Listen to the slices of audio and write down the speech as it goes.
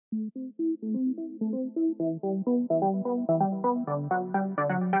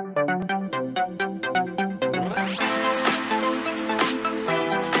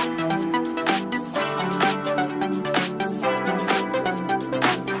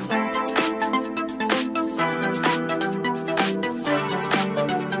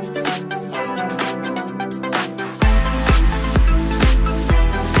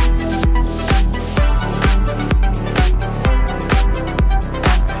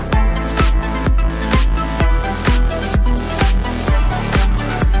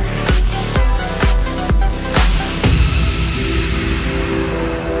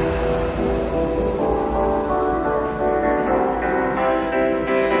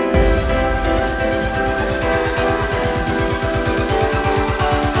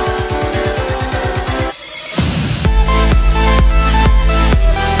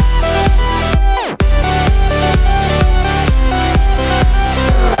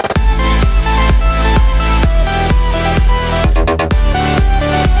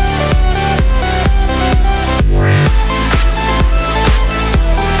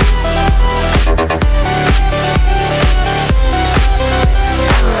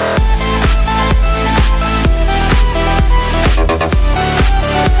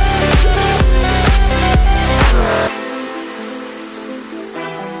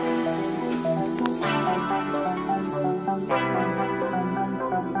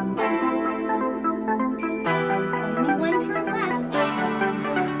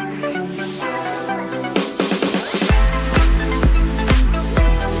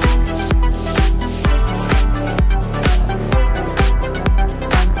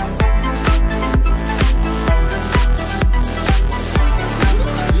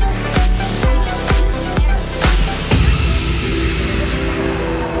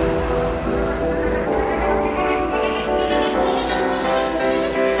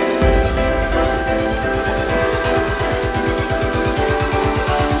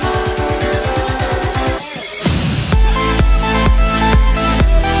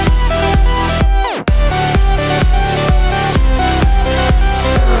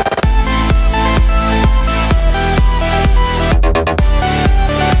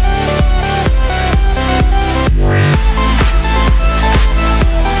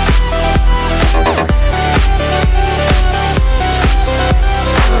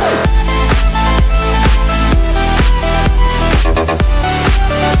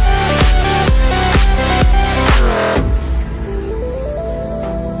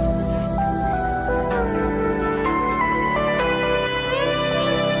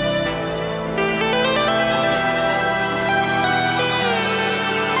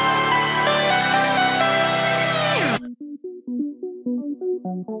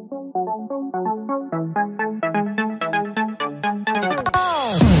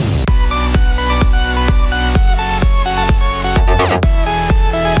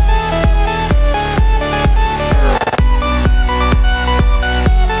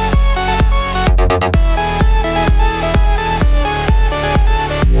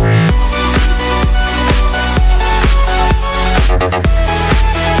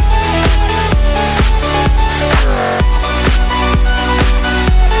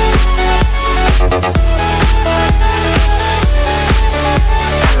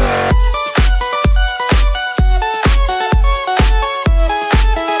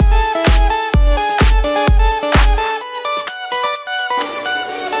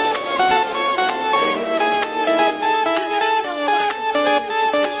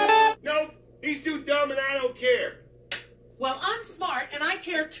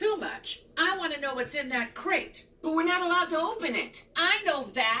too much. I want to know what's in that crate. But we're not allowed to open it. I know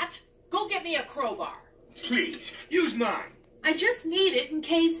that. Go get me a crowbar. Please, use mine. I just need it in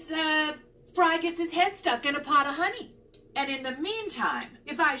case, Fry gets his head stuck in a pot of honey. And in the meantime,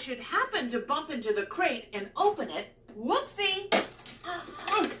 if I should happen to bump into the crate and open it, whoopsie!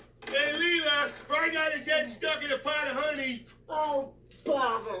 Hey, Leela, Fry got his head stuck in a pot of honey. Oh,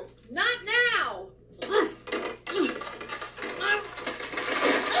 bother. Not now!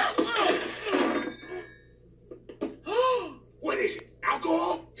 What is it?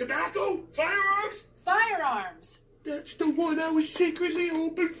 Alcohol? Tobacco? Firearms? Firearms! That's the one I was secretly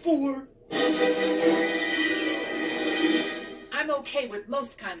hoping for. I'm okay with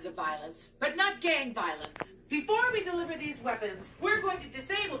most kinds of violence, but not gang violence. Before we deliver these weapons, we're going to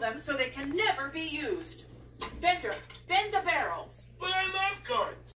disable them so they can never be used. Bender, bend the barrels. But I love guns.